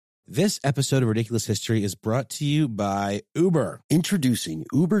This episode of Ridiculous History is brought to you by Uber. Introducing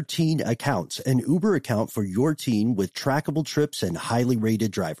Uber Teen Accounts, an Uber account for your teen with trackable trips and highly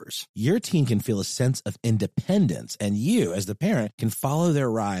rated drivers. Your teen can feel a sense of independence, and you, as the parent, can follow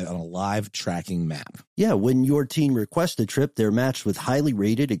their ride on a live tracking map. Yeah, when your teen requests a trip, they're matched with highly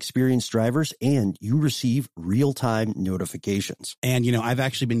rated, experienced drivers, and you receive real-time notifications. And, I've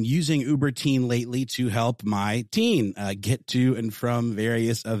actually been using Uber Teen lately to help my teen get to and from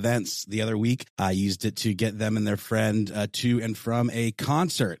various events. The other week, I used it to get them and their friend to and from a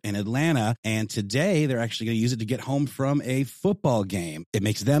concert in Atlanta. And today, they're actually going to use it to get home from a football game. It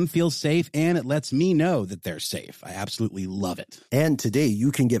makes them feel safe, and it lets me know that they're safe. I absolutely love it. And today,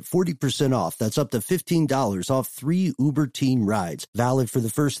 you can get 40% off. That's up to $15 off 3 Uber Teen rides. Valid for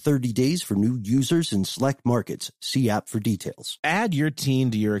the first 30 days for new users in select markets. See app for details. Add your teen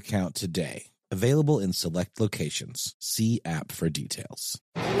to your account today. Available in select locations. See app for details.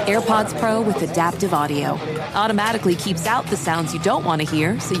 AirPods Pro with adaptive audio automatically keeps out the sounds you don't want to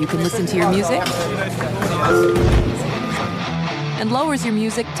hear so you can listen to your music, and lowers your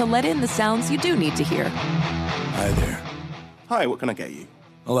music to let in the sounds you do need to hear. Hi there. Hi, what can I get you?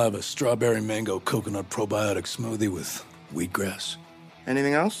 I'll have a strawberry mango coconut probiotic smoothie with wheatgrass.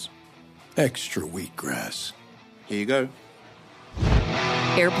 Anything else? Extra wheatgrass. Here you go.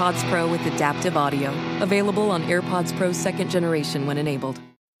 AirPods Pro with adaptive audio. Available on AirPods Pro 2nd generation when enabled.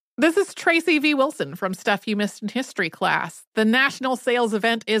 This is Tracy V. Wilson from Stuff You Missed in History class. The national sales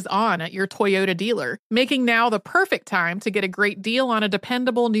event is on at your Toyota dealer, making now the perfect time to get a great deal on a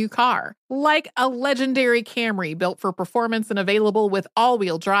dependable new car. Like a legendary Camry built for performance and available with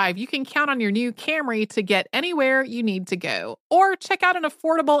all-wheel drive, you can count on your new Camry to get anywhere you need to go. Or check out an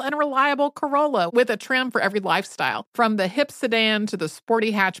affordable and reliable Corolla with a trim for every lifestyle. From the hip sedan to the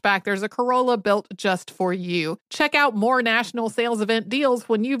sporty hatchback, there's a Corolla built just for you. Check out more national sales event deals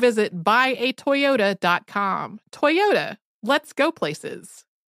when you visit buyatoyota.com. Toyota, let's go places.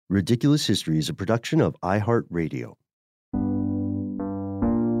 Ridiculous History is a production of iHeartRadio.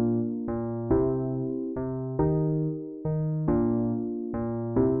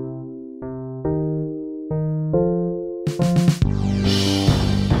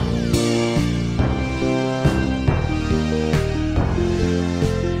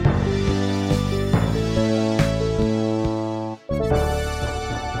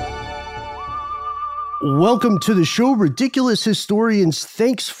 Welcome to the show, Ridiculous Historians.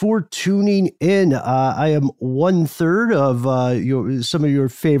 Thanks for tuning in. I am 1/3 of some of your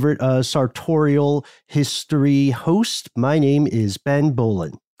favorite sartorial history hosts. My name is Ben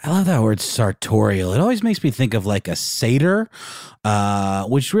Bolin. I love that word sartorial. It always makes me think of like a satyr,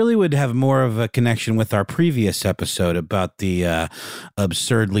 which really would have more of a connection with our previous episode about the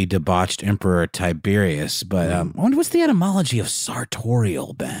absurdly debauched Emperor Tiberius. But I wonder, what's the etymology of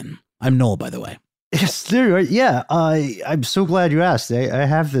sartorial, Ben? I'm Noel, by the way. Yes, there. Yeah, I'm so glad you asked. I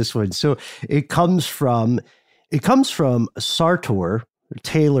have this one. So it comes from sartor,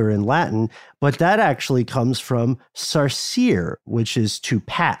 tailor in Latin, but that actually comes from sarcere, which is to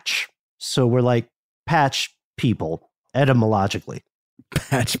patch. So we're like patch people etymologically.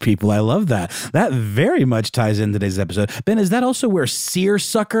 Patch people. I love that. That very much ties in today's episode. Ben, is that also where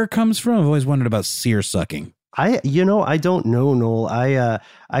seersucker comes from? I've always wondered about seersucking. I don't know, Noel.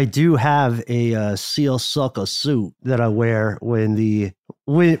 I do have a seersucker suit that I wear when the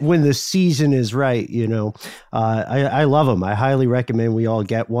season is right. I love them. I highly recommend we all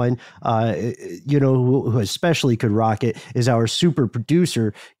get one. Who especially could rock it is our super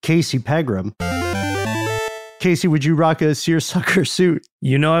producer, Casey Pegram. Casey, would you rock a seersucker suit?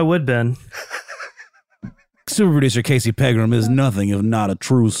 I would, Ben. Super producer Casey Pegram is nothing if not a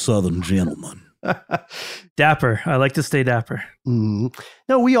true Southern gentleman. Dapper. I like to stay dapper.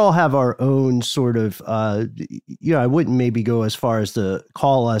 No, we all have our own sort of, I wouldn't maybe go as far as to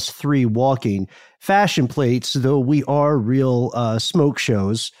call us 3 walking fashion plates, though we are real smoke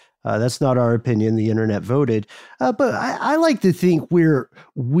shows. That's not our opinion. The internet voted. But I like to think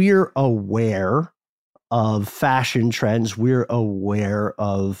we're aware of fashion trends. We're aware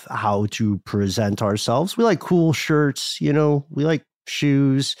of how to present ourselves. We like cool shirts, we like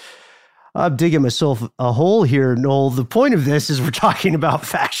shoes. I'm digging myself a hole here, Noel. The point of this is we're talking about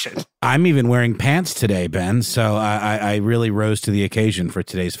fashion. I'm even wearing pants today, Ben. So I really rose to the occasion for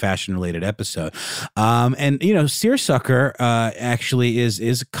today's fashion-related episode. And seersucker actually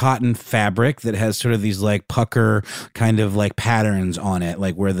is cotton fabric that has sort of these like pucker kind of like patterns on it,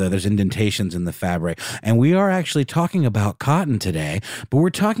 like where there's indentations in the fabric. And we are actually talking about cotton today, but we're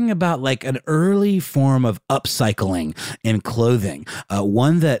talking about like an early form of upcycling in clothing,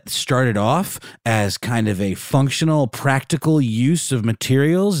 one that started off as kind of a functional, practical use of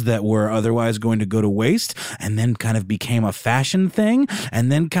materials that were otherwise going to go to waste, and then kind of became a fashion thing,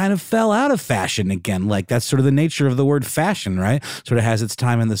 and then kind of fell out of fashion again. Like that's sort of the nature of the word fashion, right? Sort of has its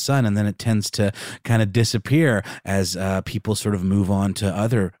time in the sun, and then it tends to kind of disappear as people sort of move on to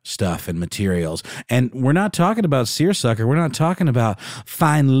other stuff and materials. And we're not talking about seersucker. We're not talking about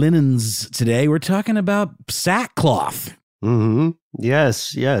fine linens today. We're talking about sackcloth. Mm-hmm.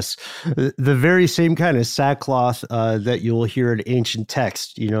 Yes. The very same kind of sackcloth that you'll hear in ancient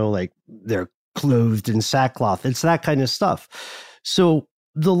text, like they're clothed in sackcloth. It's that kind of stuff. So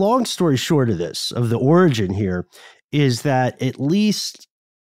the long story short of this, of the origin here, is that at least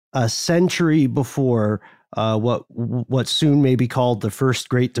a century before what soon may be called the First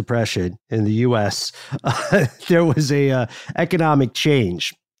Great Depression in the U.S., there was a economic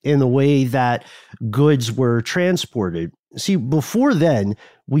change in the way that goods were transported. See, before then,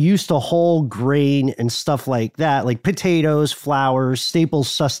 we used to haul grain and stuff like that, like potatoes, flour, staple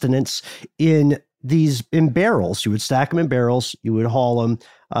sustenance in barrels. You would stack them in barrels, you would haul them,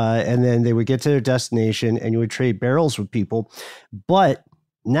 and then they would get to their destination, and you would trade barrels with people. But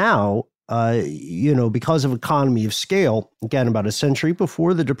now, because of economy of scale, again, about a century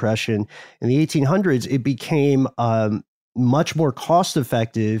before the Depression, in the 1800s, it became much more cost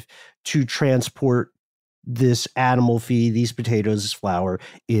effective to transport this animal feed, these potatoes, this flour,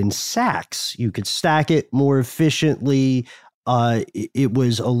 in sacks. You could stack it more efficiently. It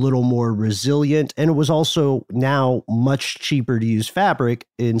was a little more resilient, and it was also now much cheaper to use fabric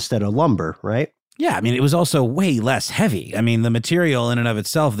instead of lumber, right? Yeah, I mean, it was also way less heavy. I mean, the material in and of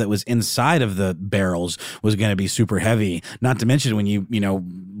itself that was inside of the barrels was going to be super heavy. Not to mention when you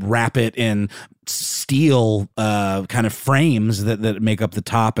wrap it in steel kind of frames that make up the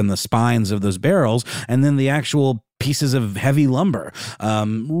top and the spines of those barrels, and then the actual pieces of heavy lumber.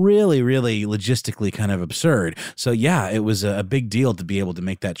 Really, really logistically kind of absurd. So yeah, it was a big deal to be able to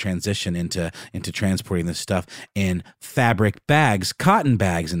make that transition into transporting this stuff in fabric bags, cotton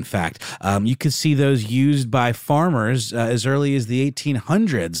bags, in fact. You could see those used by farmers as early as the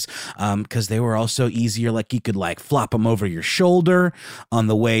 1800s because they were also easier. Like you could like flop them over your shoulder on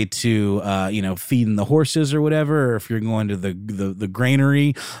the way to, feeding the horses or whatever. Or if you're going to the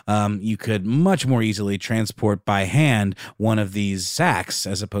granary, you could much more easily transport by hand one of these sacks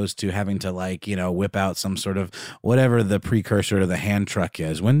as opposed to having to whip out some sort of whatever the precursor to the hand truck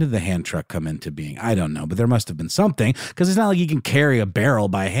is. When did the hand truck come into being? I don't know, but there must have been something because it's not like you can carry a barrel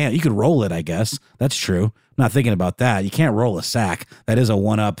by hand. You could roll it, I guess. That's true. I'm not thinking about that. You can't roll a sack. That is a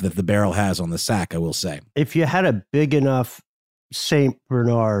one-up that the barrel has on the sack, I will say. If you had a big enough St.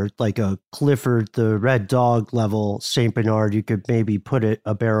 Bernard, like a Clifford the Red Dog level St. Bernard, you could maybe put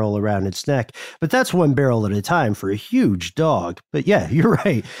a barrel around its neck. But that's one barrel at a time for a huge dog. But yeah, you're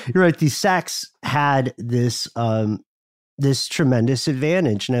right. These sacks had this tremendous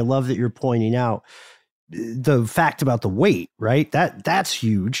advantage. And I love that you're pointing out the fact about the weight, right? That's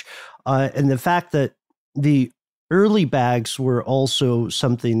huge. And the fact that the early bags were also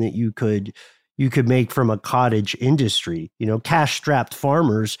something that you could make from a cottage industry. Cash-strapped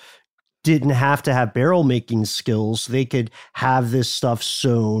farmers didn't have to have barrel making skills. They could have this stuff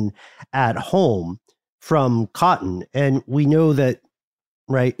sewn at home from cotton. And we know that,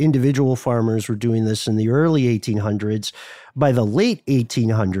 right, individual farmers were doing this in the early 1800s. By the late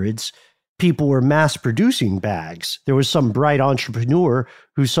 1800s, people were mass producing bags. There was some bright entrepreneur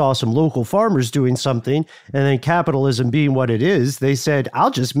who saw some local farmers doing something, and then capitalism being what it is, they said, I'll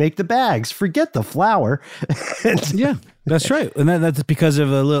just make the bags, forget the flour. Yeah, that's right. And that's because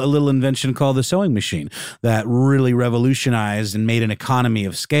of a little invention called the sewing machine that really revolutionized and made an economy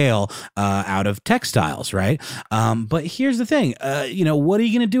of scale out of textiles, right? But here's the thing, what are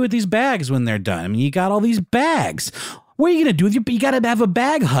you going to do with these bags when they're done? I mean, you got all these bags. What are you going to do? You got to have a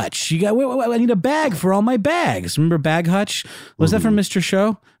bag hutch. I need a bag for all my bags. Remember Bag Hutch? Was that from Mr.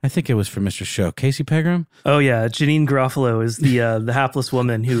 Show? I think it was from Mr. Show. Casey Pegram? Oh, yeah. Janine Garofalo is the hapless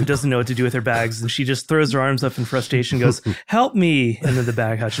woman who doesn't know what to do with her bags. And she just throws her arms up in frustration and goes, help me. And then the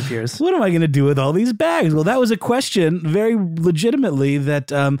bag hutch appears. What am I going to do with all these bags? Well, that was a question very legitimately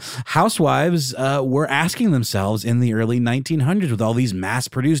that housewives were asking themselves in the early 1900s with all these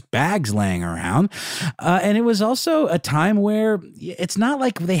mass-produced bags laying around. And it was also a time where it's not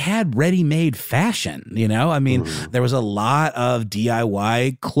like they had ready-made fashion, you know? I mean, there was a lot of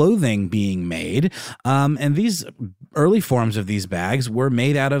DIY clothing being made, and these early forms of these bags were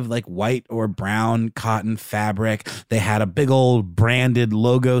made out of like white or brown cotton fabric. They had a big old branded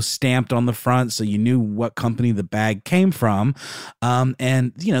logo stamped on the front, so you knew what company the bag came from.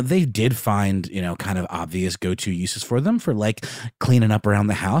 And, you know, they did find, you know, kind of obvious go-to uses for them, for like cleaning up around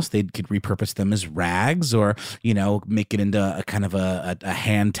the house. They could repurpose them as rags, or, you know, make it into a kind of a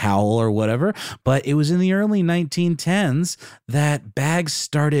hand towel or whatever. But it was in the early 1910s that bags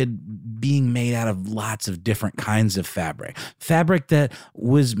started being made out of lots of different kinds of fabric that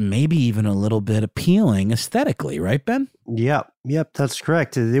was maybe even a little bit appealing aesthetically, right, Ben? Yep, that's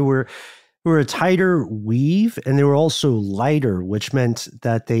correct. They were a tighter weave, and they were also lighter, which meant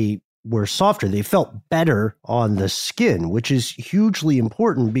that they were softer. They felt better on the skin, which is hugely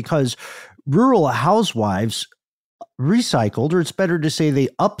important because rural housewives recycled, or it's better to say they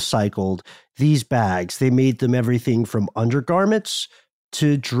upcycled these bags. They made them everything from undergarments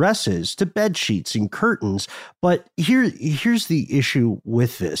to dresses, to bed sheets and curtains. But here's the issue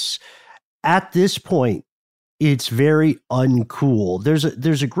with this. At this point, it's very uncool.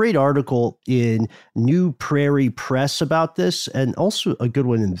 There's a great article in New Prairie Press about this, and also a good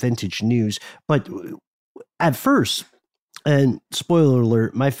one in Vintage News. But at first, and spoiler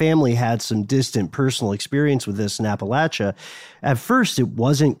alert, my family had some distant personal experience with this in Appalachia. At first, it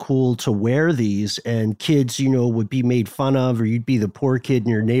wasn't cool to wear these, and kids, you know, would be made fun of, or you'd be the poor kid in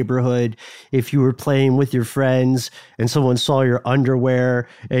your neighborhood if you were playing with your friends and someone saw your underwear,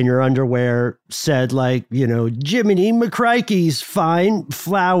 and your underwear said, like, you know, Jiminy McCrikey's fine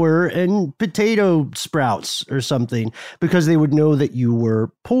flour and potato sprouts or something, because they would know that you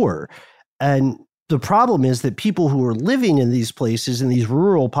were poor. And the problem is that people who are living in these places, in these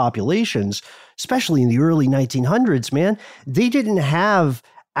rural populations, especially in the early 1900s, man, they didn't have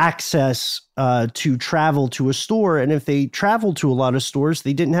access to travel to a store. And if they traveled to a lot of stores,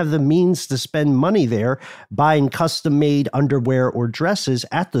 they didn't have the means to spend money there buying custom-made underwear or dresses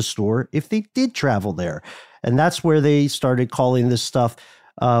at the store if they did travel there. And that's where they started calling this stuff,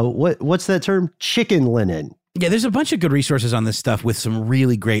 what's that term? Chicken linen. Yeah, there's a bunch of good resources on this stuff with some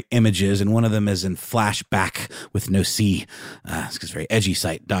really great images, and one of them is in Flashback with no C. It's very edgy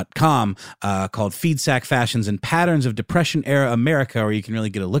site.com called Feed Sack Fashions and Patterns of Depression-Era America, where you can really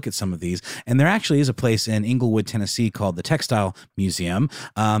get a look at some of these. And there actually is a place in Englewood, Tennessee called the Textile Museum,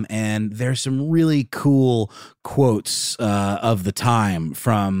 and there's some really cool quotes of the time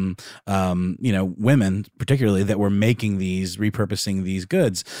from, you know, women, particularly, that were making these, repurposing these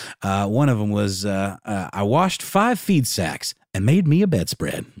goods. One of them was, I washed 5 feed sacks and made me a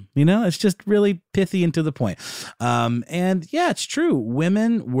bedspread. You know, it's just really pithy and to the point. And yeah, it's true.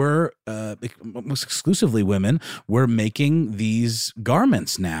 Women were, almost exclusively women, were making these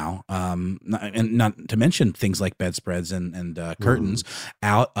garments now, and not to mention things like bedspreads and curtains,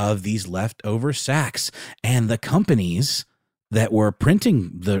 out of these leftover sacks. And the companies that were printing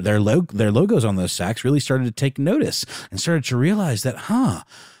their logos on those sacks really started to take notice and started to realize that,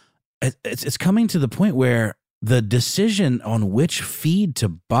 it's coming to the point where the decision on which feed to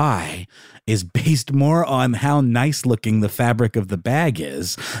buy is based more on how nice looking the fabric of the bag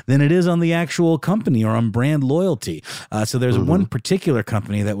is than it is on the actual company or on brand loyalty. So there's one particular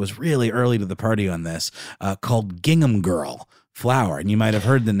company that was really early to the party on this, called Gingham Girl Flour. And you might have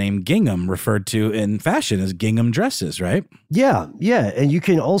heard the name gingham referred to in fashion as gingham dresses, right? Yeah. And you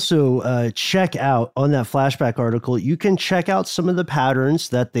can also check out on that Flashback article, you can check out some of the patterns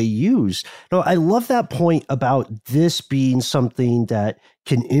that they use. Now, I love that point about this being something that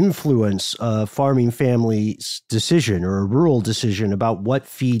can influence a farming family's decision or a rural decision about what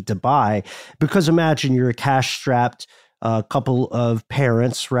feed to buy. Because imagine you're a cash-strapped couple of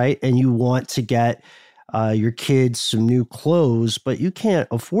parents, right? And you want to get your kids some new clothes, but you can't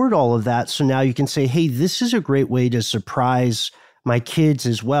afford all of that. So now you can say, hey, this is a great way to surprise my kids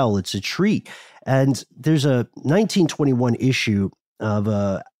as well. It's a treat. And there's a 1921 issue of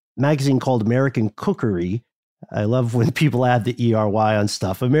a magazine called American Cookery. I love when people add the ERY on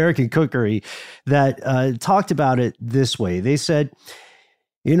stuff. American Cookery, that talked about it this way. They said,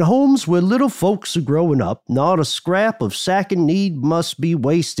 in homes where little folks are growing up, not a scrap of sacking need must be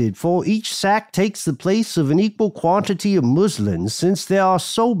wasted, for each sack takes the place of an equal quantity of muslin. Since there are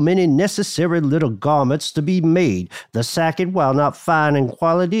so many necessary little garments to be made, the sacking, while not fine in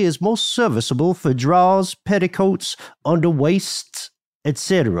quality, is most serviceable for drawers, petticoats, underwaists,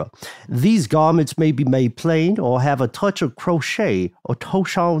 etc. These garments may be made plain or have a touch of crochet or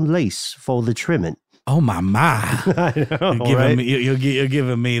touch-on lace for the trimming. Oh my! I know, You're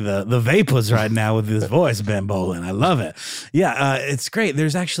giving me the vapors right now with this voice, Ben Bolin. I love it. Yeah, it's great.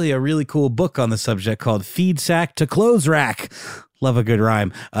 There's actually a really cool book on the subject called "Feed Sack to Clothes Rack." Love a good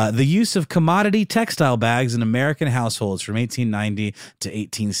rhyme. The use of commodity textile bags in American households from 1890 to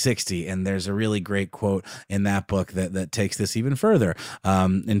 1860. And there's a really great quote in that book that takes this even further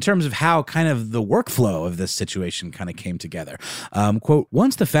in terms of how kind of the workflow of this situation kind of came together. Quote,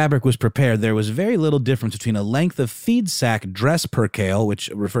 once the fabric was prepared, there was very little difference between a length of feed sack dress percale, which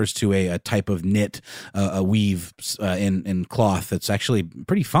refers to a type of knit, a weave in cloth that's actually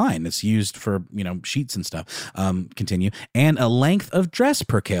pretty fine. It's used for, sheets and stuff. Continue. And a length of dress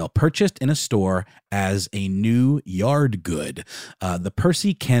percale purchased in a store as a new yard good. The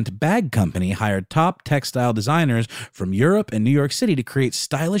Percy Kent Bag Company hired top textile designers from Europe and New York City to create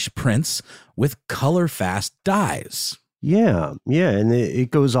stylish prints with color-fast dyes. Yeah. And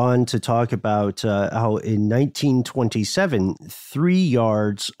it goes on to talk about how in 1927, 3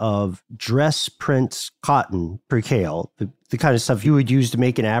 yards of dress print cotton percale, the kind of stuff you would use to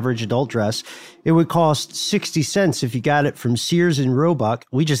make an average adult dress, it would cost 60 cents if you got it from Sears and Roebuck.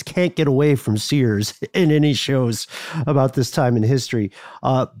 We just can't get away from Sears in any shows about this time in history.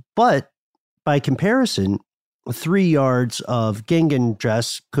 But by comparison, 3 yards of gingham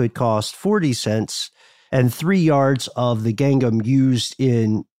dress could cost 40 cents, and 3 yards of the gingham used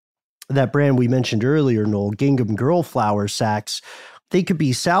in that brand we mentioned earlier, Noel, gingham girl flower sacks, they could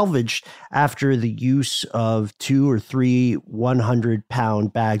be salvaged after the use of 2 or 3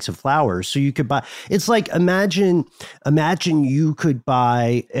 100-pound bags of flour. So you could buy, it's like, imagine you could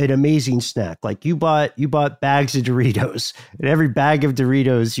buy an amazing snack. Like you bought bags of Doritos, and every bag of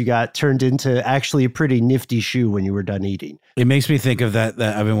Doritos you got turned into actually a pretty nifty shoe when you were done eating. It makes me think of that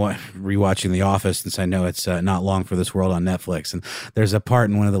I've been rewatching The Office since I know it's not long for this world on Netflix. And there's a part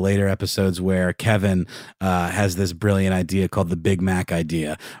in one of the later episodes where Kevin has this brilliant idea called the Big Mac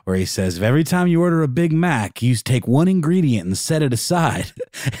idea, where he says, if every time you order a Big Mac, you take one ingredient and set it aside.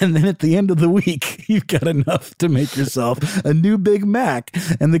 And then at the end of the week, you've got enough to make yourself a new Big Mac.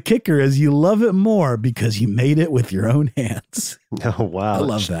 And the kicker is you love it more because you made it with your own hands. Oh, wow. I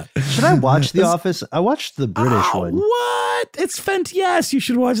love that. Should I watch The Office? I watched the British one. What? It's yes, you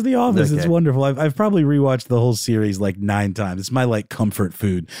should watch The Office. Okay. It's wonderful. I've probably rewatched the whole series like 9 times. It's my comfort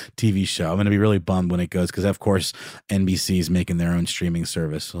food TV show. I'm going to be really bummed when it goes because, of course, NBC is making their own streaming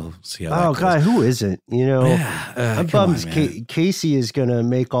service. We'll see how that goes. God, who isn't? I'm bummed. Casey is going to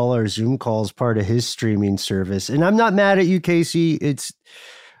make all our Zoom calls part of his streaming service. And I'm not mad at you, Casey.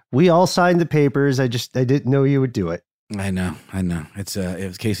 We all signed the papers. I didn't know you would do it. I know.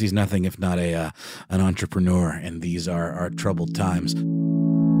 It's Casey's nothing if not an entrepreneur, and these are troubled times.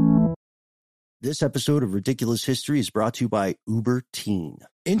 This episode of Ridiculous History is brought to you by Uber Teen.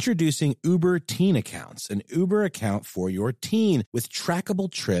 Introducing Uber Teen Accounts, an Uber account for your teen with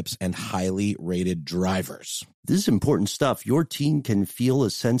trackable trips and highly rated drivers. This is important stuff. Your teen can feel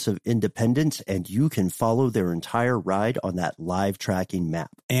a sense of independence, and you can follow their entire ride on that live tracking map.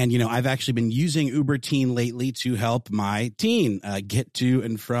 And, I've actually been using Uber Teen lately to help my teen get to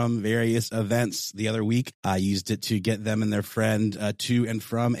and from various events. The other week, I used it to get them and their friend to and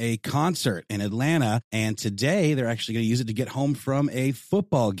from a concert in Atlanta. And today, they're actually going to use it to get home from a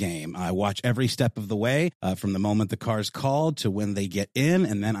football game. I watch every step of the way from the moment the car's called to when they get in,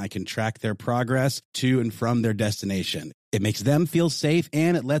 and then I can track their progress to and from their destination. It makes them feel safe,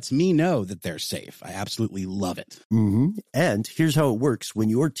 and it lets me know that they're safe. I absolutely love it. Mm-hmm. And here's how it works. When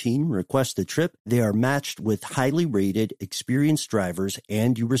your team requests a trip, they are matched with highly rated, experienced drivers,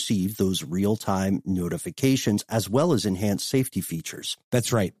 and you receive those real-time notifications as well as enhanced safety features.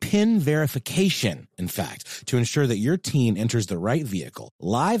 That's right. PIN verification, in fact, to ensure that your teen enters the right vehicle.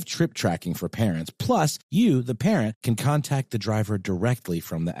 Live trip tracking for parents. Plus, you, the parent, can contact the driver directly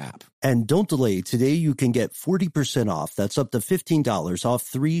from the app. And don't delay. Today, you can get 40% off. That's up to $15 off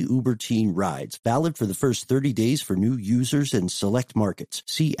 3 Uber Teen rides. Valid for the first 30 days for new users in select markets.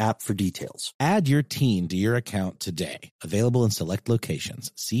 See app for details. Add your teen to your account today. Available in select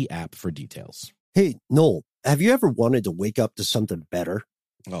locations. See app for details. Hey, Noel, have you ever wanted to wake up to something better?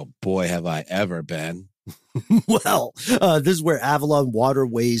 Oh, boy, have I ever been. Well, this is where Avalon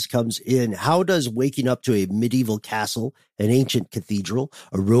Waterways comes in. How does waking up to a medieval castle, an ancient cathedral,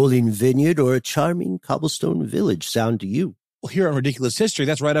 a rolling vineyard, or a charming cobblestone village sound to you? Well, here on Ridiculous History,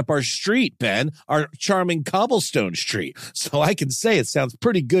 that's right up our street, Ben, our charming cobblestone street. So I can say it sounds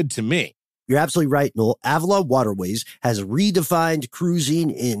pretty good to me. You're absolutely right, Noel. Avalon Waterways has redefined cruising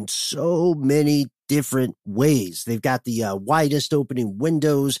in so many different ways. They've got the widest opening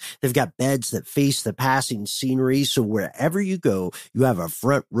windows. They've got beds that face the passing scenery. So wherever you go, you have a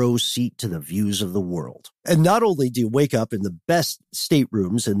front row seat to the views of the world. And not only do you wake up in the best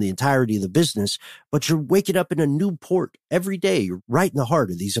staterooms in the entirety of the business, but you're waking up in a new port every day. You're right in the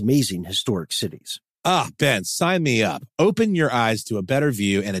heart of these amazing historic cities. Ah, Ben, sign me up. Open your eyes to a better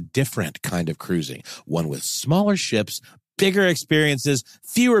view and a different kind of cruising. One with smaller ships, bigger experiences,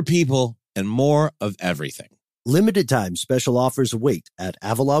 fewer people, and more of everything. Limited time special offers await at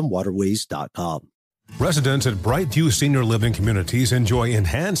AvalonWaterways.com. Residents at Brightview Senior Living Communities enjoy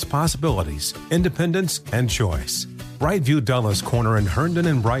enhanced possibilities, independence, and choice. Brightview Dulles Corner in Herndon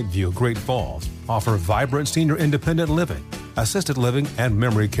and Brightview, Great Falls, offer vibrant senior independent living, assisted living, and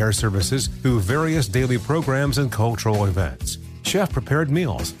memory care services through various daily programs and cultural events. Chef-prepared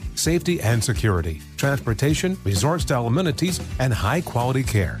meals, safety and security, transportation, resort-style amenities, and high-quality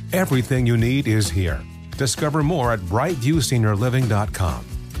care. Everything you need is here. Discover more at brightviewseniorliving.com.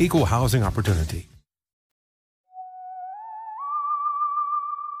 Equal housing opportunity.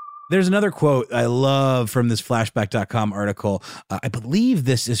 There's another quote I love from this flashback.com article. I believe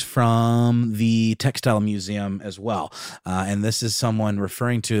this is from the Textile Museum as well. And this is someone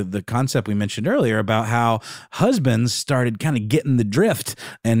referring to the concept we mentioned earlier about how husbands started kind of getting the drift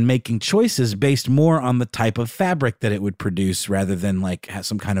and making choices based more on the type of fabric that it would produce rather than like have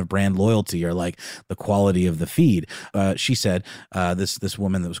some kind of brand loyalty or like the quality of the feed. She said, this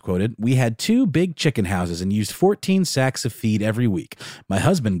woman that was quoted, "We had 2 big chicken houses and used 14 sacks of feed every week. My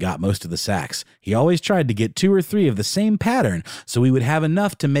husband got most of the sacks. He always tried to get 2 or 3 of the same pattern so we would have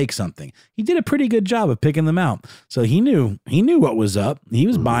enough to make something. He did a pretty good job of picking them out. So he knew what was up. He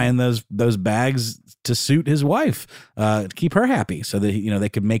was buying those bags to suit his wife, to keep her happy so that, they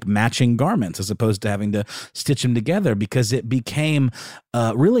could make matching garments as opposed to having to stitch them together, because it became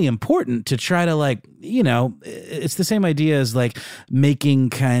really important to try to it's the same idea as like making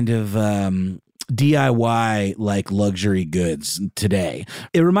kind of DIY like luxury goods today.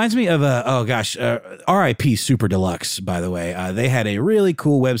 It reminds me of RIP Super Deluxe, by the way. They had a really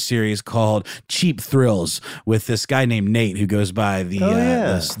cool web series called Cheap Thrills with this guy named Nate who goes by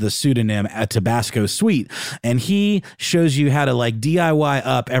the pseudonym Tabasco Sweet, and he shows you how to like DIY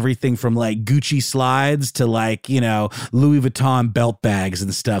up everything from like Gucci slides to like Louis Vuitton belt bags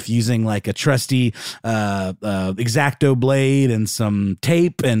and stuff using like a trusty X-Acto blade and some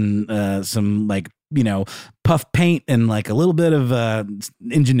tape and some like puff paint and like a little bit of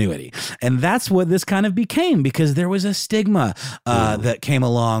ingenuity. And that's what this kind of became, because there was a stigma that came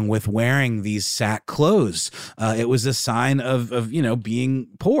along with wearing these sack clothes. It was a sign of being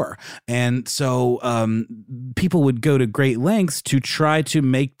poor. And so people would go to great lengths to try to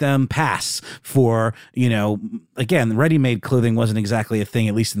make them pass for, again, ready-made clothing wasn't exactly a thing,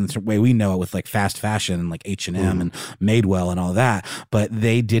 at least in the way we know it, with like fast fashion and like H&M and Madewell and all that. But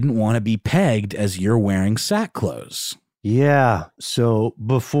they didn't want to be pegged as you're wearing sack clothes. Yeah. So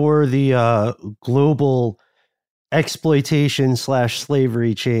before the global exploitation /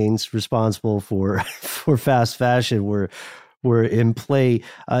 slavery chains responsible for fast fashion were in play,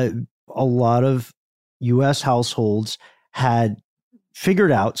 a lot of U.S. households had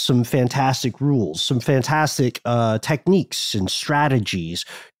figured out some fantastic rules, some fantastic techniques and strategies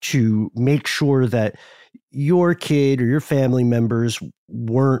to make sure that your kid or your family members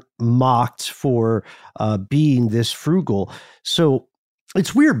weren't mocked for being this frugal. So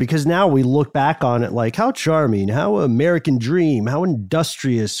it's weird because now we look back on it like how charming, how American dream, how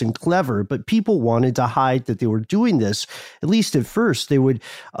industrious and clever. But people wanted to hide that they were doing this. At least at first, they would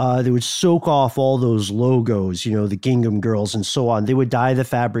soak off all those logos, the Gingham Girls and so on. They would dye the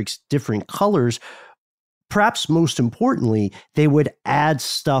fabrics different colors. Perhaps most importantly, they would add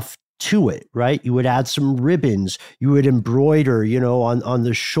stuff to it, right? You would add some ribbons, you would embroider, on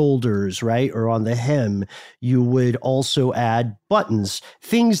the shoulders, right? Or on the hem. You would also add buttons,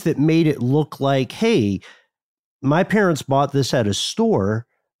 things that made it look like, hey, my parents bought this at a store,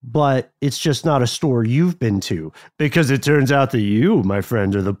 but it's just not a store you've been to, because it turns out that you, my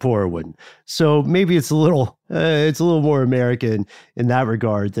friend, are the poor one. So maybe it's a little more American in that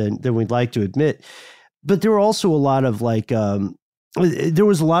regard than we'd like to admit. But there were also a lot of there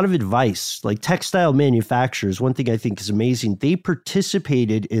was a lot of advice, like textile manufacturers. One thing I think is amazing, they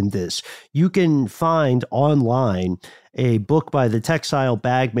participated in this. You can find online a book by the Textile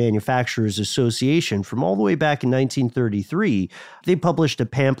Bag Manufacturers Association from all the way back in 1933. They published a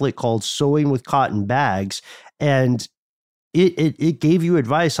pamphlet called Sewing with Cotton Bags, and it gave you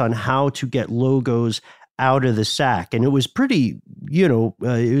advice on how to get logos out of the sack. And it was pretty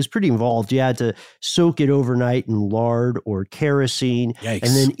it was pretty involved. You had to soak it overnight in lard or kerosene. Yikes.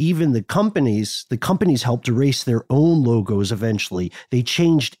 And then even the companies helped erase their own logos eventually. They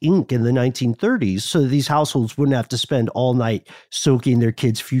changed ink in the 1930s so that these households wouldn't have to spend all night soaking their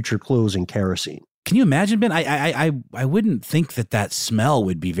kids' future clothes in kerosene. Can you imagine, Ben? I wouldn't think that smell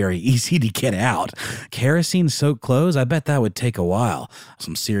would be very easy to get out. Kerosene-soaked clothes, I bet that would take a while.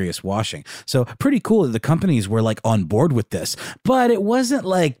 Some serious washing. So pretty cool that the companies were like on board with this. But it wasn't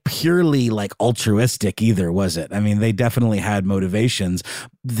like purely like altruistic either, was it? I mean, they definitely had motivations.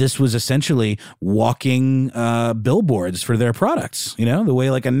 This was essentially walking billboards for their products, the way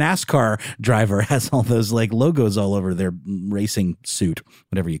like a NASCAR driver has all those like logos all over their racing suit,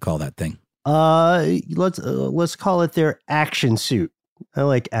 whatever you call that thing. Let's call it their action suit. I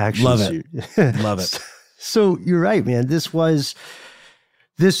like action suit. Love it. So you're right, man. This was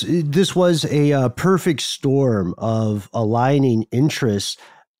a perfect storm of aligning interests.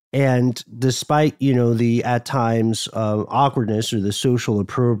 And despite, the at times awkwardness or the social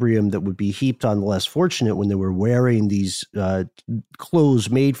opprobrium that would be heaped on the less fortunate when they were wearing these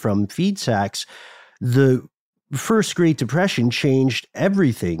clothes made from feed sacks, the first Great Depression changed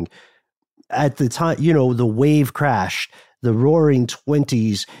everything. At the time, the wave crashed, the roaring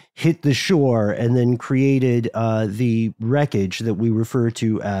 20s hit the shore and then created the wreckage that we refer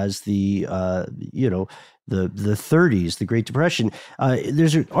to as the 30s, the Great Depression.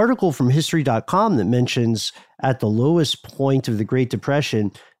 There's an article from history.com that mentions at the lowest point of the Great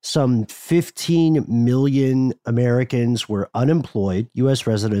Depression, some 15 million Americans were unemployed. U.S.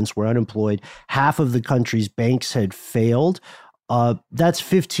 residents were unemployed. Half of the country's banks had failed. That's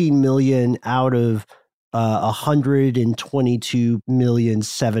 15 million out of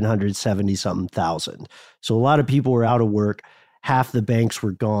 122,770,something thousand. So a lot of people were out of work. Half the banks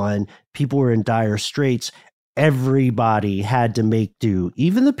were gone. People were in dire straits. Everybody had to make do,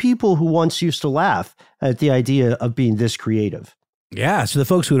 even the people who once used to laugh at the idea of being this creative. Yeah, so the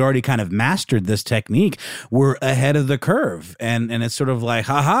folks who had already kind of mastered this technique were ahead of the curve. And it's sort of like,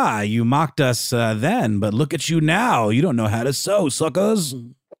 haha, you mocked us then, but look at you now. You don't know how to sew, suckers.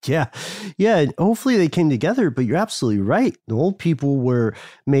 Yeah. And hopefully they came together, but you're absolutely right. The old people were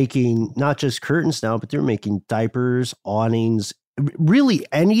making not just curtains now, but they're making diapers, awnings, really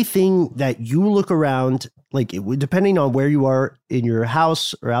anything that you look around, like depending on where you are in your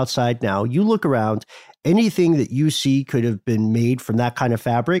house or outside now, you look around, anything that you see could have been made from that kind of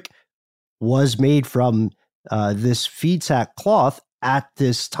fabric was made from this feed sack cloth at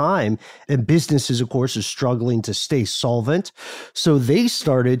this time. And businesses, of course, are struggling to stay solvent. So they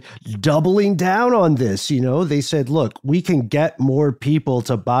started doubling down on this. They said, look, we can get more people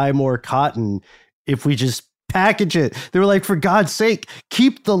to buy more cotton if we just package it. They were like, for God's sake,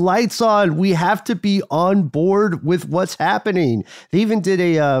 keep the lights on. We have to be on board with what's happening. They even did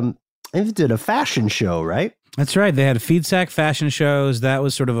a fashion show, right? That's right. They had feed sack fashion shows. That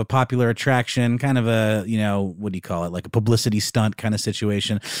was sort of a popular attraction, kind of a, what do you call it? Like a publicity stunt kind of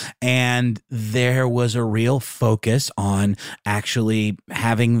situation. And there was a real focus on actually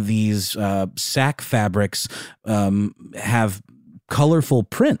having these sack fabrics have colorful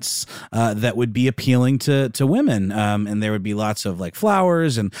prints that would be appealing to women. And there would be lots of like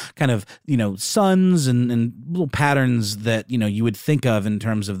flowers and kind of, suns and little patterns that, you would think of in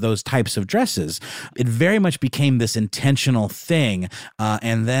terms of those types of dresses. It very much became this intentional thing.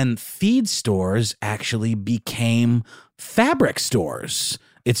 And then feed stores actually became fabric stores.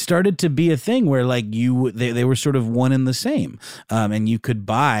 It started to be a thing where like they were sort of one and the same. And you could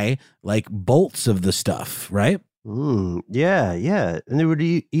buy like bolts of the stuff, right? Yeah. And they would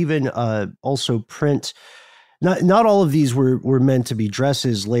even also print. Not all of these were meant to be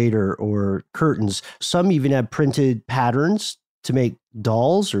dresses later or curtains. Some even had printed patterns to make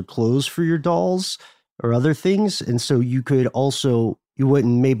dolls or clothes for your dolls or other things. And so you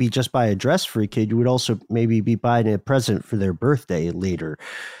wouldn't maybe just buy a dress for a kid. You would also maybe be buying a present for their birthday later.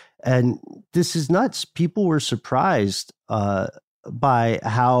 And this is nuts. People were surprised by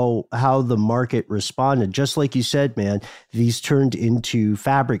how the market responded. Just like you said, man, these turned into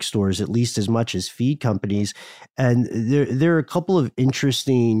fabric stores at least as much as feed companies. And there are a couple of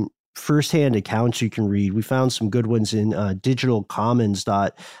interesting firsthand accounts you can read. We found some good ones in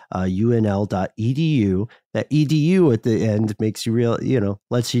digitalcommons.unl.edu. that EDU at the end makes you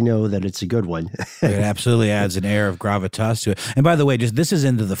lets you know that it's a good one. It absolutely adds an air of gravitas to it. And by the way, this is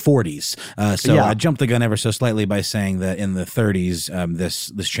into the 40s. So I jumped the gun ever so slightly by saying that in the 30s,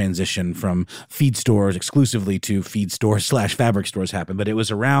 this transition from feed stores exclusively to feed stores / fabric stores happened. But it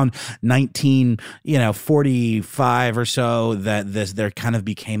was around 1945 or so that there kind of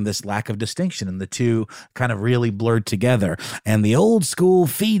became this lack of distinction, and the two kind of really blurred together. And the old school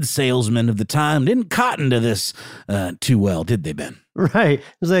feed salesmen of the time didn't cotton to this too well, did they, Ben? Right. It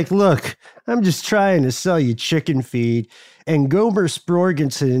was like, look, I'm just trying to sell you chicken feed, and Gomer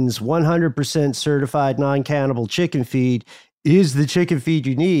Sporgenson's 100% certified non-cannibal chicken feed is the chicken feed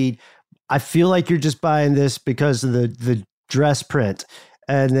you need. I feel like you're just buying this because of the dress print.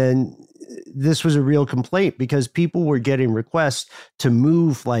 And then this was a real complaint because people were getting requests to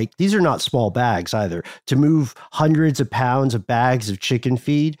move, like, these are not small bags either, to move hundreds of pounds of bags of chicken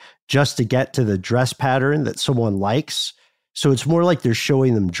feed just to get to the dress pattern that someone likes. So it's more like they're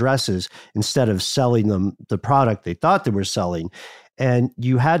showing them dresses instead of selling them the product they thought they were selling. And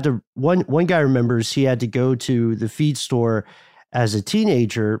you had to, one guy remembers he had to go to the feed store as a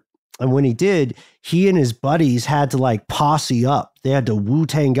teenager. And when he did, he and his buddies had to like posse up. They had to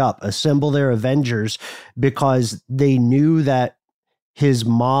Wu-Tang up, assemble their Avengers, because they knew that his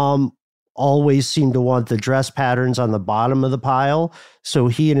mom always seemed to want the dress patterns on the bottom of the pile. So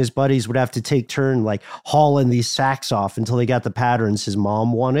he and his buddies would have to take turn like hauling these sacks off until they got the patterns his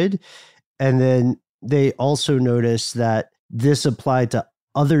mom wanted. And then they also noticed that this applied to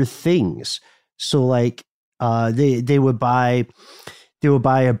other things. So like they would buy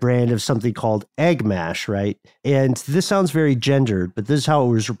a brand of something called Egg Mash, right? And this sounds very gendered, but this is how it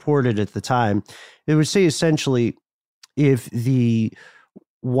was reported at the time. It would say essentially, if the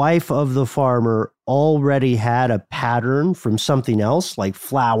wife of the farmer already had a pattern from something else, like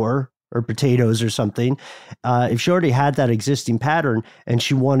flour or potatoes or something, if she already had that existing pattern and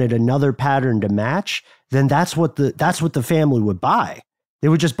she wanted another pattern to match, then that's what the family would buy. They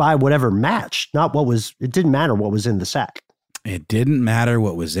would just buy whatever matched, it didn't matter what was in the sack. It didn't matter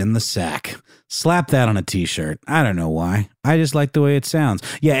what was in the sack. Slap that on a t-shirt. I don't know why. I just like the way it sounds.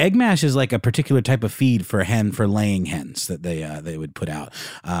 Yeah, Egg Mash is like a particular type of feed for laying hens that they would put out.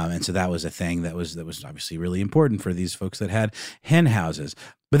 And so that was a thing that was obviously really important for these folks that had hen houses.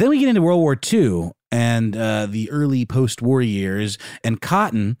 But then we get into World War II and the early post-war years, and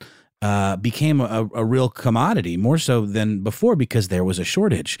cotton became a real commodity, more so than before, because there was a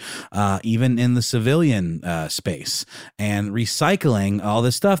shortage, even in the civilian space. And recycling all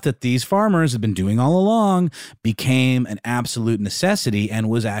the stuff that these farmers have been doing all along became an absolute necessity and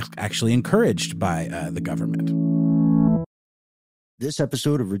was actually encouraged by the government. This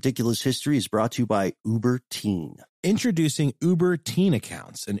episode of Ridiculous History is brought to you by Uber Teen. Introducing Uber Teen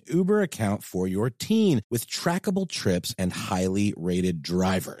Accounts, an Uber account for your teen with trackable trips and highly rated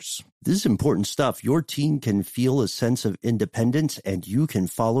drivers. This is important stuff. Your teen can feel a sense of independence, and you can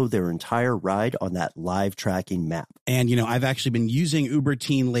follow their entire ride on that live tracking map. And, I've actually been using Uber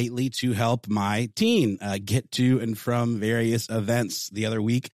Teen lately to help my teen get to and from various events. The other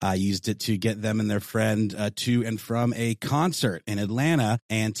week, I used it to get them and their friend to and from a concert in Atlanta.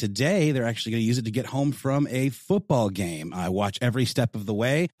 And today, they're actually going to use it to get home from a football game. I watch every step of the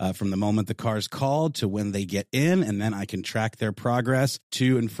way, from the moment the car's called to when they get in, and then I can track their progress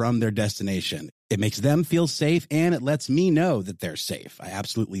to and from their destination. It makes them feel safe, and it lets me know that they're safe. I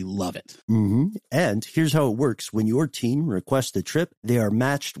absolutely love it. Mm-hmm. And here's how it works. When your teen requests a trip, they are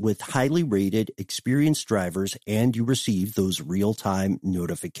matched with highly rated, experienced drivers, and you receive those real-time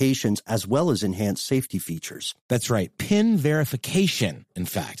notifications as well as enhanced safety features. That's right. PIN verification, in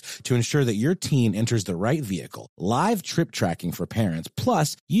fact, to ensure that your teen enters the right vehicle. Live trip tracking for parents.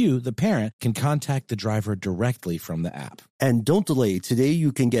 Plus, you, the parent, can contact the driver directly from the app. And don't delay. Today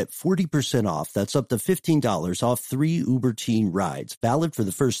you can get 40% off. That's up to $15 off 3 Uber Teen rides. Valid for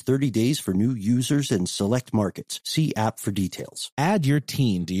the first 30 days for new users in select markets. See app for details. Add your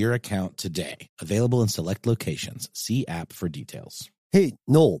teen to your account today. Available in select locations. See app for details. Hey,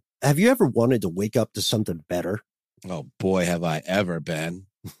 Noel, have you ever wanted to wake up to something better? Oh boy, have I ever, Ben.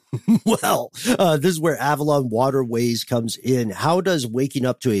 Well, this is where Avalon Waterways comes in. How does waking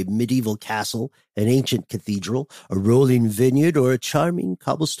up to a medieval castle, an ancient cathedral, a rolling vineyard, or a charming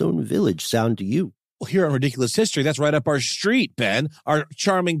cobblestone village sound to you? Well, here on Ridiculous History, that's right up our street, Ben, our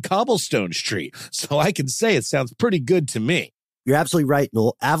charming cobblestone street. So I can say it sounds pretty good to me. You're absolutely right,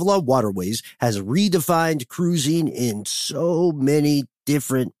 Noel. Avalon Waterways has redefined cruising in so many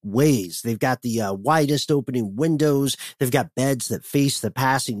different ways. They've got the widest opening windows. They've got beds that face the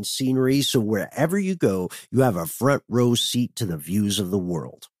passing scenery. So wherever you go, you have a front row seat to the views of the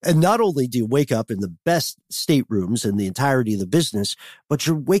world. And not only do you wake up in the best staterooms in the entirety of the business, but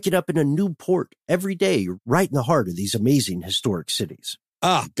you're waking up in a new port every day. You're right in the heart of these amazing historic cities.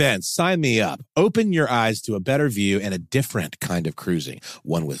 Ah, Ben, sign me up. Open your eyes to a better view and a different kind of cruising.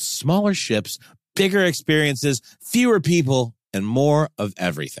 One with smaller ships, bigger experiences, fewer people, and more of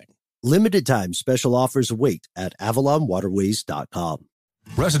everything. Limited time special offers await at AvalonWaterways.com.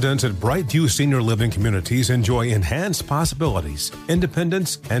 Residents at Brightview Senior Living Communities enjoy enhanced possibilities,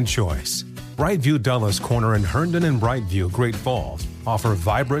 independence, and choice. Brightview Dulles Corner in Herndon and Brightview, Great Falls, offer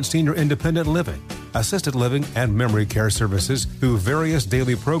vibrant senior independent living, assisted living, and memory care services through various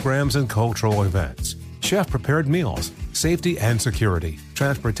daily programs and cultural events. Chef-prepared meals, safety and security,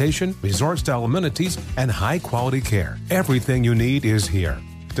 transportation, resort-style amenities, and high-quality care. Everything you need is here.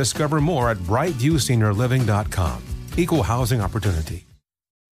 Discover more at brightviewseniorliving.com. Equal housing opportunity.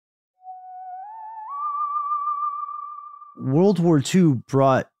 World War II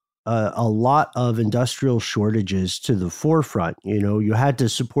brought a lot of industrial shortages to the forefront. You know, you had to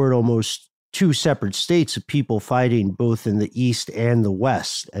support almost two separate states of people fighting both in the East and the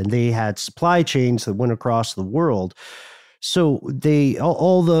West, and they had supply chains that went across the world. So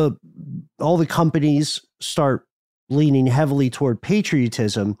all the companies start leaning heavily toward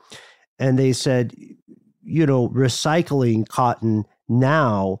patriotism, and they said, you know, recycling cotton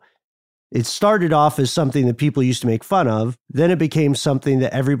now. It started off as something that people used to make fun of. Then it became something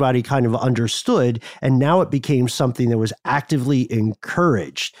that everybody kind of understood. And now it became something that was actively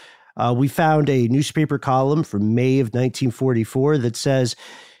encouraged. We found a newspaper column from May of 1944 that says,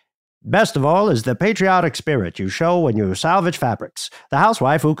 "Best of all is the patriotic spirit you show when you salvage fabrics. The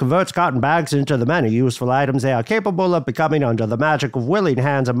housewife who converts cotton bags into the many useful items they are capable of becoming under the magic of willing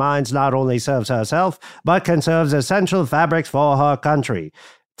hands and minds not only serves herself, but can serve as essential fabrics for her country."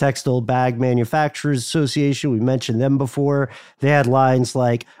 Textile Bag Manufacturers Association, we mentioned them before. They had lines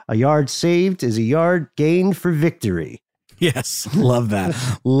like, "A yard saved is a yard gained for victory." Yes, love that.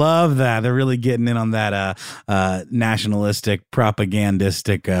 Love that. They're really getting in on that nationalistic,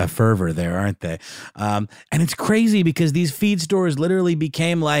 propagandistic fervor there, aren't they? And it's crazy because these feed stores literally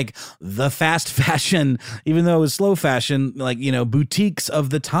became like the fast fashion, even though it was slow fashion, like, you know, boutiques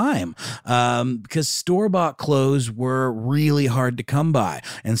of the time, because store-bought clothes were really hard to come by.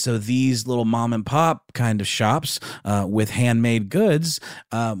 And so these little mom and pop kind of shops with handmade goods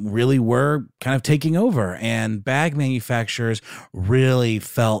really were kind of taking over, and bag manufacturers really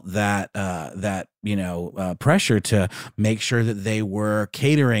felt that pressure to make sure that they were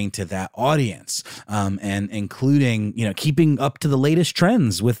catering to that audience, and including, you know, keeping up to the latest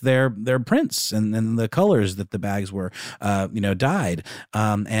trends with their prints and the colors that the bags were, dyed.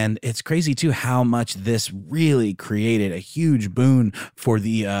 And it's crazy too how much this really created a huge boon for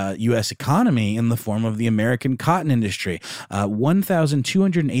the U.S. economy in the form of the American cotton industry.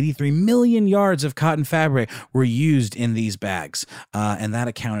 1,283 million yards of cotton fabric were used in these bags, and that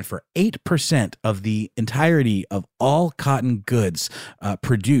accounted for 8% of the entirety of all cotton goods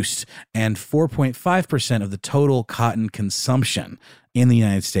produced, and 4.5% of the total cotton consumption in the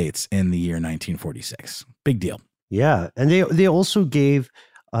United States in the year 1946. Big deal. Yeah, and they also gave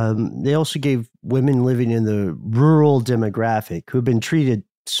women living in the rural demographic who have been treated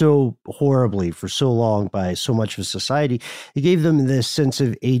so horribly for so long by so much of society. It gave them this sense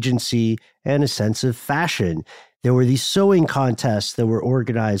of agency and a sense of fashion. There were these sewing contests that were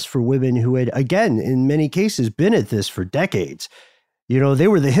organized for women who had, again, in many cases, been at this for decades. You know, they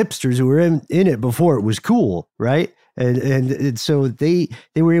were the hipsters who were in it before it was cool, right? And so they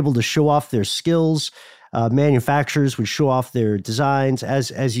were able to show off their skills. Manufacturers would show off their designs.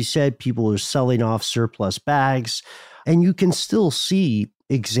 As you said, people are selling off surplus bags. And you can still see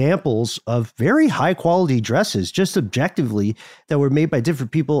examples of very high quality dresses, just objectively, that were made by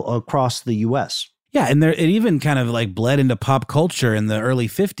different people across the U.S. Yeah, and it even kind of like bled into pop culture. In the early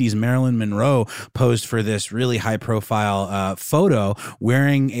 50s, Marilyn Monroe posed for this really high-profile photo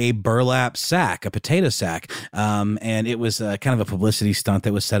wearing a burlap sack, a potato sack. And it was kind of a publicity stunt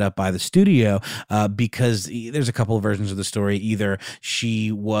that was set up by the studio because there's a couple of versions of the story. Either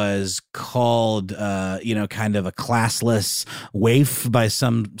she was called, kind of a classless waif by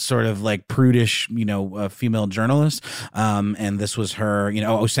some sort of like prudish, female journalist. And this was her,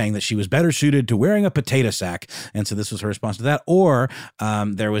 saying that she was better suited to wearing a potato sack, and so this was her response to that. Or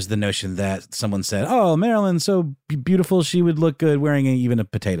there was the notion that someone said, "Oh, Marilyn's so beautiful, she would look good wearing even a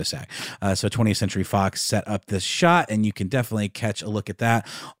potato sack." So 20th Century Fox set up this shot, and you can definitely catch a look at that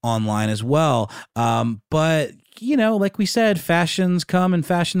online as well. But like we said, fashions come and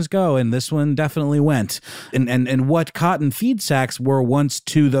fashions go, and this one definitely went. And what cotton feed sacks were once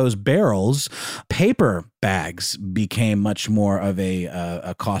to those barrels, paper bags became much more of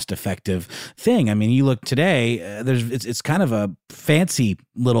a cost-effective thing. I mean, you look today, it's kind of a fancy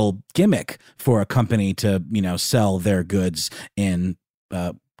little gimmick for a company to, sell their goods in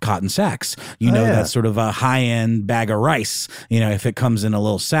cotton sacks. That's sort of a high-end bag of rice. If it comes in a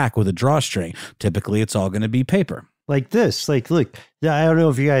little sack with a drawstring, typically it's all going to be paper. Like this. Like, look, I don't know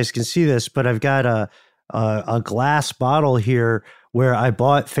if you guys can see this, but I've got a glass bottle here where I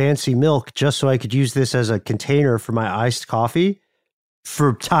bought fancy milk just so I could use this as a container for my iced coffee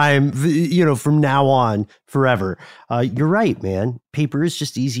for time, from now on, forever. You're right, man. Paper is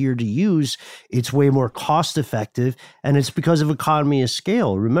just easier to use. It's way more cost effective, and it's because of economy of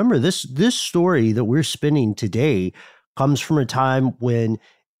scale. Remember, this story that we're spinning today comes from a time when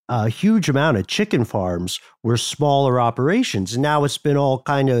a huge amount of chicken farms were smaller operations, and now it's been all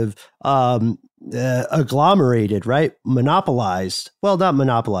kind of agglomerated, right? Monopolized. Well, not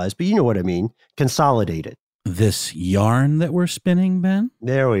monopolized, but you know what I mean. Consolidated. This yarn that we're spinning, Ben?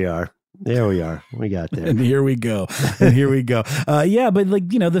 There we are. We got there. And here we go. Yeah, but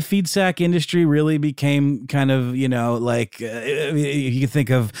the feed sack industry really became kind of, you can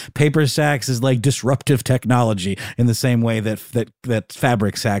think of paper sacks as like disruptive technology in the same way that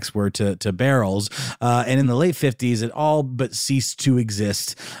fabric sacks were to barrels. And in the late 50s, it all but ceased to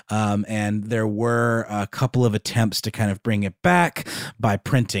exist. And there were a couple of attempts to kind of bring it back by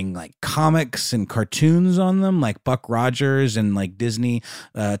printing like comics and cartoons on them, like Buck Rogers and like Disney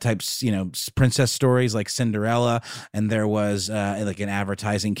types, princess stories like Cinderella. And there was like an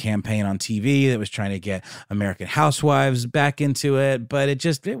advertising campaign on TV that was trying to get American Housewives back into it, but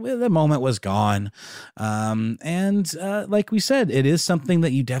the moment was gone. And like we said, it is something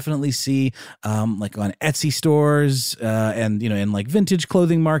that you definitely see like on Etsy stores and, in like vintage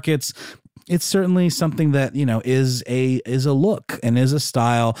clothing markets. It's certainly something that, is a look and is a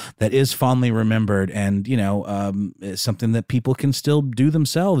style that is fondly remembered, and, is something that people can still do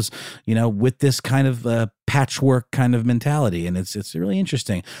themselves, with this kind of patchwork kind of mentality. And it's really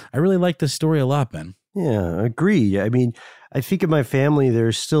interesting. I really like this story a lot, Ben. Yeah, agreed. I mean, I think in my family,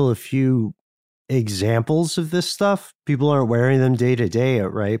 there's still a few examples of this stuff. People aren't wearing them day to day,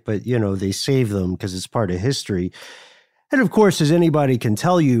 right? But, they save them because it's part of history. And of course, as anybody can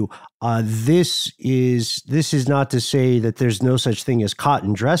tell you, this is not to say that there's no such thing as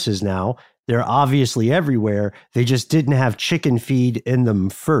cotton dresses now. They're obviously everywhere. They just didn't have chicken feed in them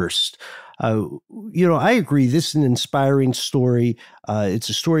first. I agree. This is an inspiring story. It's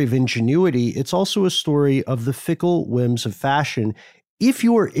a story of ingenuity. It's also a story of the fickle whims of fashion. If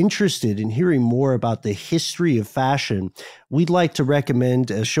you are interested in hearing more about the history of fashion, we'd like to recommend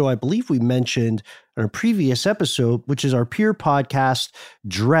a show I believe we mentioned in a previous episode, which is our peer podcast,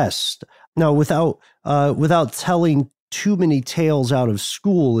 Dressed. Now, without telling too many tales out of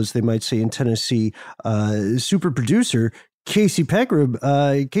school, as they might say in Tennessee, super producer Casey Pegram.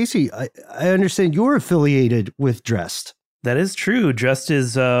 Casey, I understand you're affiliated with Dressed. That is true. Dressed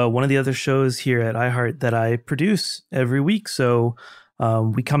is one of the other shows here at iHeart that I produce every week. So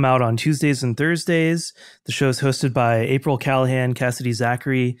we come out on Tuesdays and Thursdays. The show is hosted by April Callahan, Cassidy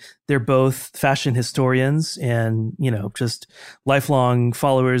Zachary. They're both fashion historians and, just lifelong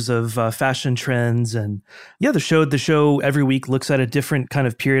followers of fashion trends. And yeah, the show every week looks at a different kind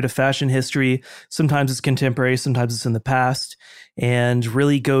of period of fashion history. Sometimes it's contemporary, sometimes it's in the past, and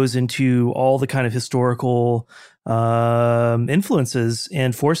really goes into all the kind of historical influences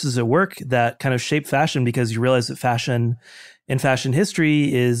and forces at work that kind of shape fashion, because you realize that fashion and fashion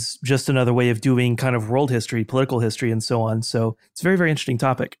history is just another way of doing kind of world history, political history, and so on. So it's a very, very interesting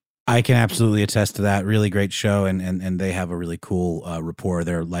topic. I can absolutely attest to that. Really great show, and they have a really cool rapport.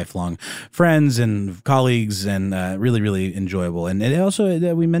 They're lifelong friends and colleagues, and really, really enjoyable. And it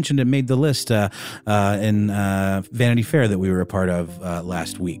also, we mentioned, it made the list in Vanity Fair that we were a part of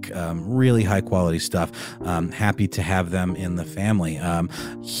last week. Really high quality stuff. Happy to have them in the family.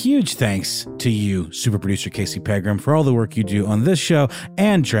 Huge thanks to you, super producer Casey Pegram, for all the work you do on this show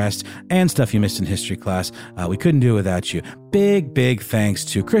and Dressed and Stuff You Missed in History Class. We couldn't do it without you. Big thanks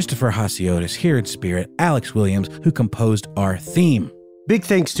to Christopher Hasiotis here in spirit, Alex Williams, who composed our theme. Big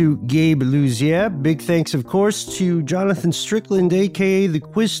thanks to Gabe Luzier. Big thanks, of course, to Jonathan Strickland, a.k.a. the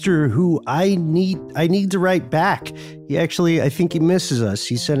Quister, who I need to write back. I think he misses us.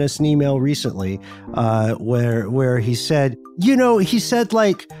 He sent us an email recently where he said,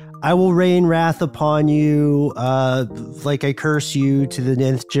 like, I will rain wrath upon you, like I curse you to the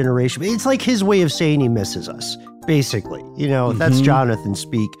 9th generation. It's like his way of saying he misses us. basically. That's Jonathan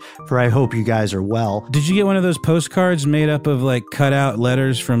speak for I hope you guys are well. Did you get one of those postcards made up of like cut out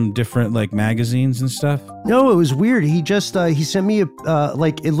letters from different like magazines and stuff? No, it was weird. He just he sent me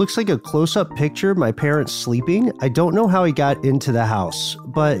it looks like a close-up picture of my parents sleeping. I don't know how he got into the house,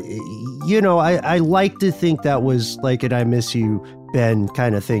 but I like to think that was like an I miss you, Ben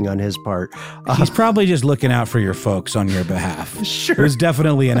kind of thing on his part. He's probably just looking out for your folks on your behalf. Sure. It was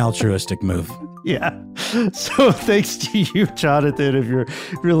definitely an altruistic move. Yeah. So thanks to you, Jonathan, if you're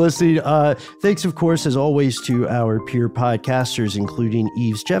listening. Thanks, of course, as always, to our peer podcasters, including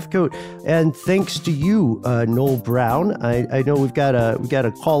Eves Jeffcoat. And thanks to you, Noel Brown. I know we've got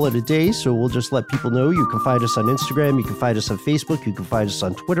to call it a day, so we'll just let people know. You can find us on Instagram. You can find us on Facebook. You can find us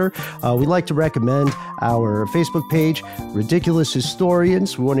on Twitter. We like to recommend our Facebook page, Ridiculous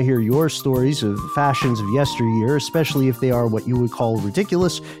Historians. We want to hear your stories of fashions of yesteryear, especially if they are what you would call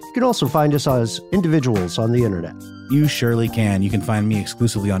ridiculous. You can also find us as individuals on the internet. You surely can. You can find me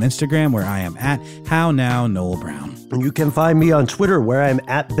exclusively on Instagram, where I am at HowNowNoelBrown. And you can find me on Twitter, where I'm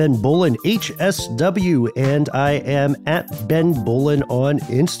at Ben Bullen HSW, and I am at Ben Bullen on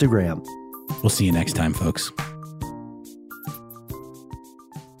Instagram. We'll see you next time, folks.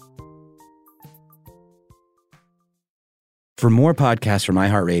 For more podcasts from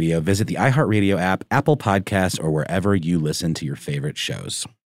iHeartRadio, visit the iHeartRadio app, Apple Podcasts, or wherever you listen to your favorite shows.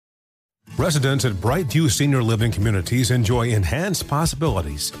 Residents at Brightview Senior Living Communities enjoy enhanced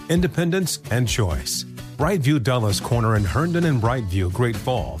possibilities, independence, and choice. Brightview Dulles Corner in Herndon and Brightview, Great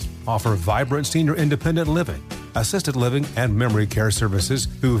Falls, offer vibrant senior independent living, assisted living, and memory care services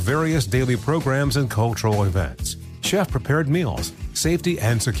through various daily programs and cultural events. Chef-prepared meals, safety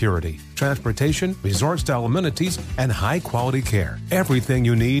and security, transportation, resort-style amenities, and high-quality care. Everything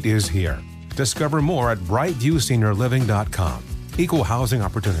you need is here. Discover more at brightviewseniorliving.com. Equal housing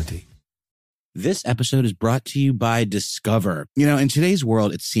opportunity. This episode is brought to you by Discover. In today's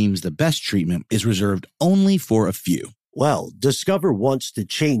world, it seems the best treatment is reserved only for a few. Well, Discover wants to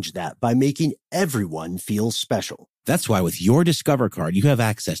change that by making everyone feel special. That's why with your Discover card, you have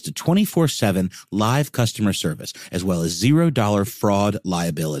access to 24/7 live customer service, as well as $0 fraud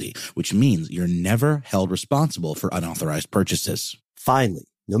liability, which means you're never held responsible for unauthorized purchases. Finally,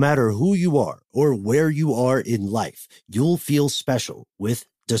 no matter who you are or where you are in life, you'll feel special with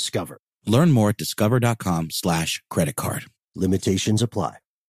Discover. Learn more at discover.com/creditcard. Limitations apply.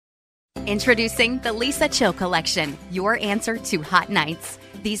 Introducing the Lisa Chill Collection, your answer to hot nights.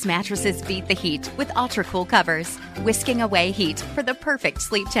 These mattresses beat the heat with ultra-cool covers, whisking away heat for the perfect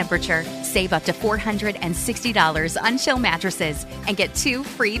sleep temperature. Save up to $460 on Chill mattresses and get 2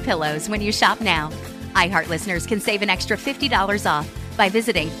 free pillows when you shop now. iHeart listeners can save an extra $50 off by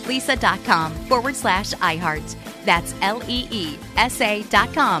visiting lisa.com/iHeart. That's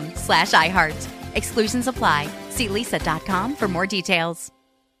LEESA.com/iHeart. Exclusions apply. See lisa.com for more details.